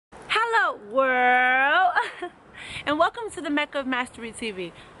up, world? And welcome to the Mecca of Mastery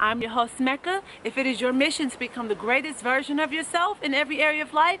TV. I'm your host, Mecca. If it is your mission to become the greatest version of yourself in every area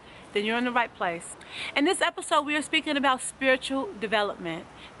of life, then you're in the right place. In this episode, we are speaking about spiritual development,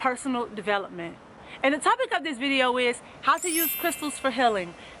 personal development. And the topic of this video is how to use crystals for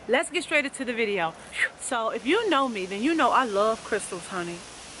healing. Let's get straight into the video. So if you know me, then you know I love crystals, honey.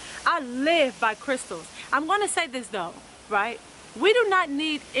 I live by crystals. I'm going to say this though, right? We do not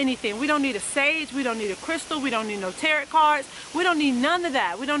need anything. We don't need a sage. We don't need a crystal. We don't need no tarot cards. We don't need none of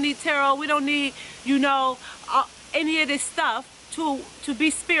that. We don't need tarot. We don't need, any of this stuff to be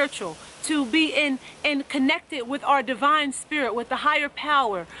spiritual, to be in connected with our divine spirit, with the higher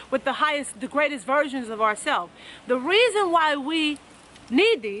power, with the greatest versions of ourselves. The reason why we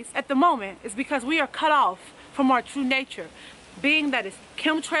need these at the moment is because we are cut off from our true nature. Being that it's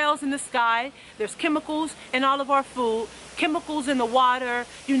chemtrails in the sky, there's chemicals in all of our food, chemicals in the water,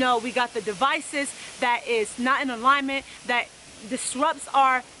 we got the devices that is not in alignment, that disrupts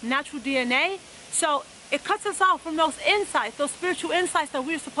our natural DNA. So it cuts us off from those insights, those spiritual insights that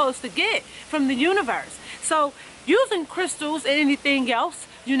we're supposed to get from the universe. So using crystals and anything else,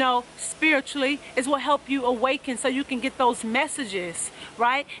 spiritually is what help you awaken so you can get those messages,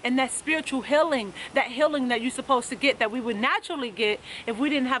 right? And that spiritual healing, that healing that you're supposed to get, that we would naturally get if we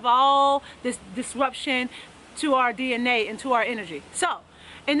didn't have all this disruption to our DNA and to our energy. So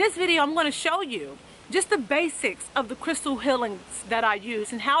in this video, I'm going to show you just the basics of the crystal healings that I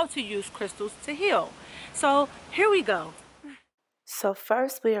use and how to use crystals to heal. So here we go. So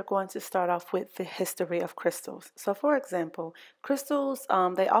first we are going to start off with the history of crystals. So for example, crystals,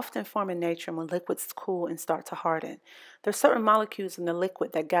 they often form in nature when liquids cool and start to harden. There are certain molecules in the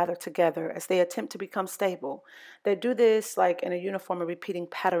liquid that gather together as they attempt to become stable. They do this like in a uniform and repeating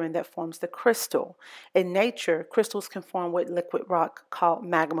pattern that forms the crystal. In nature, crystals can form with liquid rock called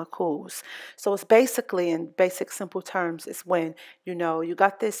magma cools. So it's basically, in basic simple terms, it's when, you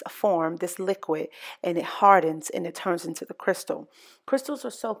got this form, this liquid, and it hardens and it turns into the crystal. Crystals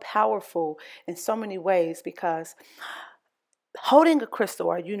are so powerful in so many ways because holding a crystal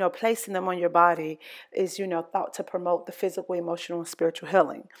or, placing them on your body is, thought to promote the physical, emotional, and spiritual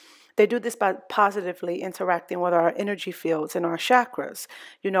healing. They do this by positively interacting with our energy fields and our chakras.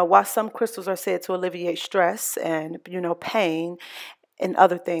 While some crystals are said to alleviate stress and, pain and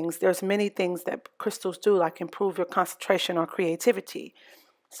other things, there's many things that crystals do, like improve your concentration or creativity.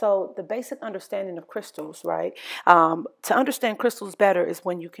 So the basic understanding of crystals, right? To understand crystals better is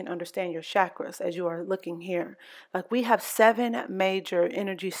when you can understand your chakras, as you are looking here. Like we have 7 major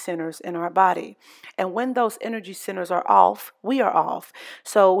energy centers in our body. And when those energy centers are off, we are off.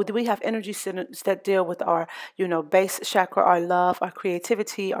 So we have energy centers that deal with our, base chakra, our love, our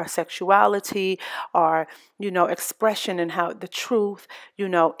creativity, our sexuality, our, expression and how the truth,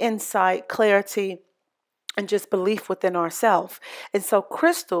 insight, clarity, and just belief within ourselves. And so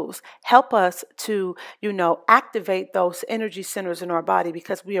crystals help us to, activate those energy centers in our body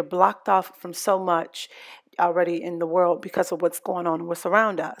because we are blocked off from so much already in the world because of what's going on and what's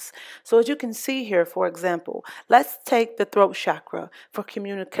around us. So as you can see here, for example, let's take the throat chakra for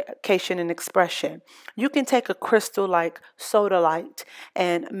communication and expression. You can take a crystal like sodalite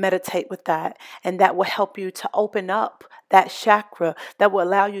and meditate with that, and that will help you to open up that chakra that will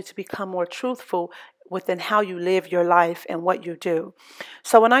allow you to become more truthful within how you live your life and what you do.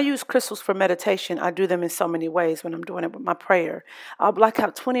 So when I use crystals for meditation, I do them in so many ways when I'm doing it with my prayer. I'll block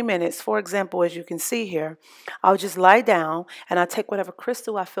out 20 minutes. For example, as you can see here, I'll just lie down and I take whatever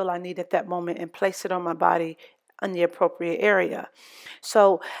crystal I feel I need at that moment and place it on my body in the appropriate area.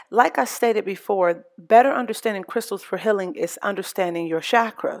 So like I stated before, better understanding crystals for healing is understanding your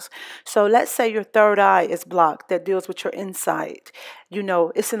chakras. So let's say your third eye is blocked, that deals with your insight.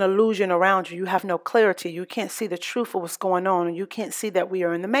 It's an illusion around you. You have no clarity. You can't see the truth of what's going on, and you can't see that we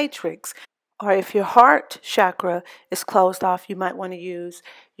are in the matrix. Or if your heart chakra is closed off, you might want to use,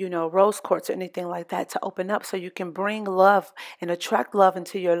 rose quartz or anything like that to open up so you can bring love and attract love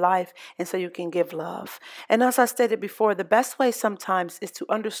into your life and so you can give love. And as I stated before, the best way sometimes is to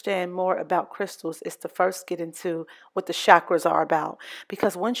understand more about crystals is to first get into what the chakras are about.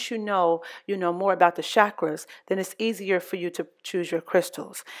 Because once you know more about the chakras, then it's easier for you to choose your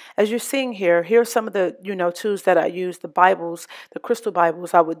crystals. As you're seeing here, here's some of the, tools that I use, the Bibles, the crystal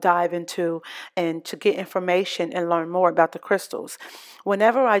Bibles I would dive into and to get information and learn more about the crystals.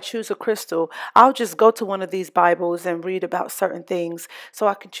 Whenever I choose a crystal, I'll just go to one of these Bibles and read about certain things so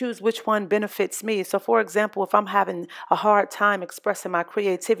I can choose which one benefits me. So for example, if I'm having a hard time expressing my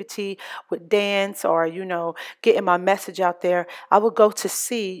creativity with dance or, getting my message out there, I will go to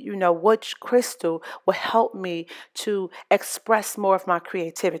see, which crystal will help me to express more of my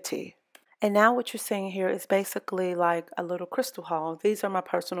creativity. And now what you're seeing here is basically like a little crystal haul. These are my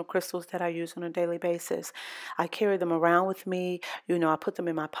personal crystals that I use on a daily basis. I carry them around with me. I put them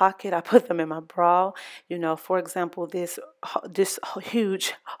in my pocket. I put them in my bra. For example, this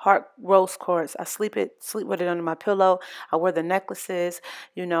huge heart rose quartz. I sleep with it under my pillow. I wear the necklaces.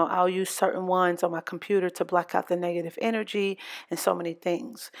 I'll use certain ones on my computer to block out the negative energy and so many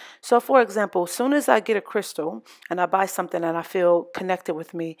things. So for example, as soon as I get a crystal and I buy something that I feel connected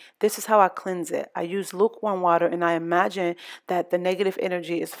with me, this is how I cleanse it. I use lukewarm water and I imagine that the negative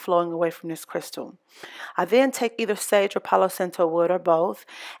energy is flowing away from this crystal. I then take either sage or Palo Santo wood or both,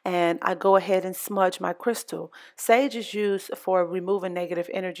 and I go ahead and smudge my crystal. Sage is used for removing negative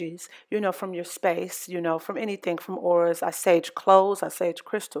energies, from your space, from anything, from auras. I sage clothes, I sage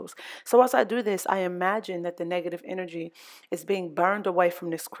crystals. So as I do this, I imagine that the negative energy is being burned away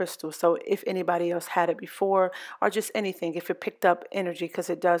from this crystal. So if anybody else had it before, or just anything, if it picked up energy, because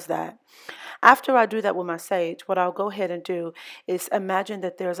it does that. After I do that with my sage, what I'll go ahead and do is imagine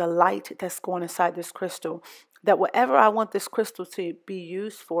that there's a light that's going inside this crystal, that whatever I want this crystal to be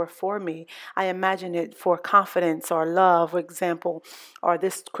used for me, I imagine it for confidence or love, for example, or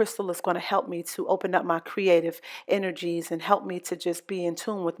this crystal is going to help me to open up my creative energies and help me to just be in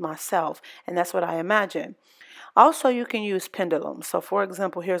tune with myself. And that's what I imagine. Also, you can use pendulums. So for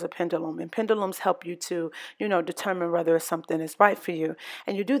example, here's a pendulum, and pendulums help you to, determine whether something is right for you.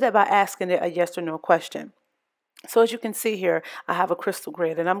 And you do that by asking it a yes or no question. So as you can see here, I have a crystal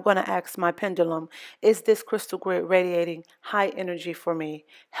grid, and I'm going to ask my pendulum, is this crystal grid radiating high energy for me,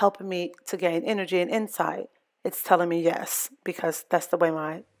 helping me to gain energy and insight? It's telling me yes, because that's the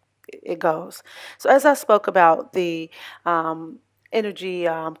way it goes. So as I spoke about the energy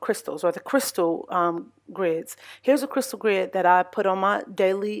crystals, or the crystal grids. Here's a crystal grid that I put on my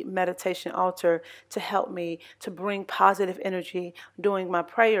daily meditation altar to help me to bring positive energy during my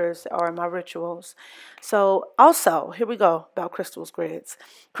prayers or my rituals. So also, here we go about crystals grids.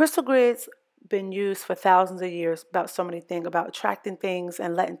 Crystal grids been used for thousands of years about so many things, about attracting things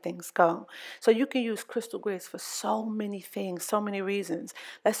and letting things go. So you can use crystal grids for so many things, so many reasons.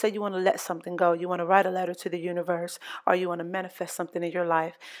 Let's say you want to let something go. You want to write a letter to the universe, or you want to manifest something in your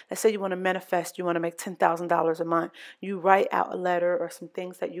life. Let's say you want to manifest, you want to make $10,000 a month. You write out a letter or some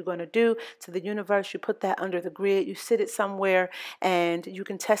things that you're going to do to the universe. You put that under the grid. You sit it somewhere, and you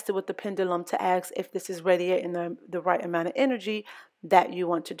can test it with the pendulum to ask if this is radiating the right amount of energy that you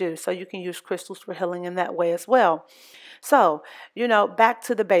want to do. So you can use crystals for healing in that way as well. So, back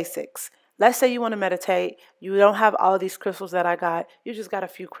to the basics. Let's say you want to meditate. You don't have all these crystals that I got. You just got a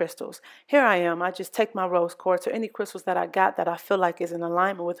few crystals. Here I am. I just take my rose quartz or any crystals that I got that I feel like is in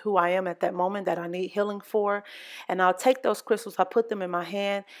alignment with who I am at that moment that I need healing for. And I'll take those crystals, I put them in my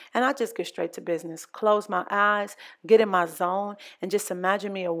hand, and I just get straight to business. Close my eyes, get in my zone, and just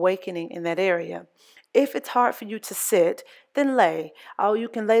imagine me awakening in that area. If it's hard for you to sit, then lay. Oh, you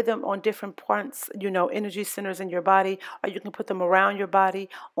can lay them on different points, energy centers in your body, or you can put them around your body,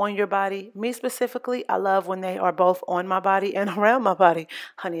 on your body. Me specifically, I love when they are both on my body and around my body.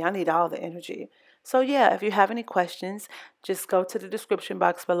 Honey, I need all the energy. So yeah, if you have any questions, just go to the description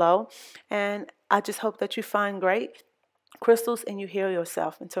box below. And I just hope that you find great crystals and you heal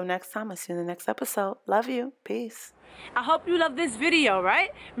yourself. Until next time, I'll see you in the next episode. Love you. Peace. I hope you love this video, right?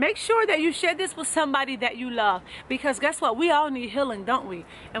 Make sure that you share this with somebody that you love, because guess what? We all need healing, don't we?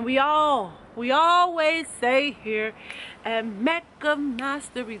 And we always say here at Mecca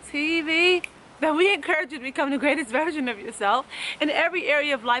Mastery TV that we encourage you to become the greatest version of yourself in every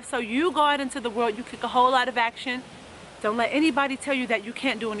area of life. So you go out into the world, you kick a whole lot of action. Don't let anybody tell you that you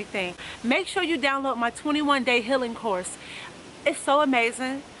can't do anything. Make sure you download my 21-day healing course. It's so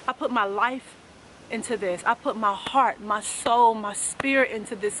amazing. I put my life into this. I put my heart, my soul, my spirit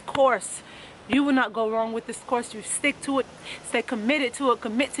into this course. You will not go wrong with this course. You stick to it, stay committed to it,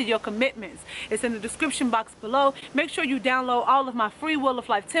 commit to your commitments. It's in the description box below. Make sure you download all of my free Wheel of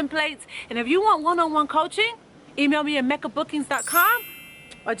Life templates. And if you want one-on-one coaching, email me at meccabookings.com,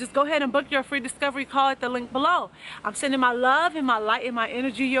 or just go ahead and book your free discovery call at the link below. I'm sending my love and my light and my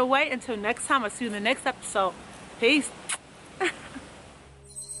energy your way. Until next time, I'll see you in the next episode. Peace.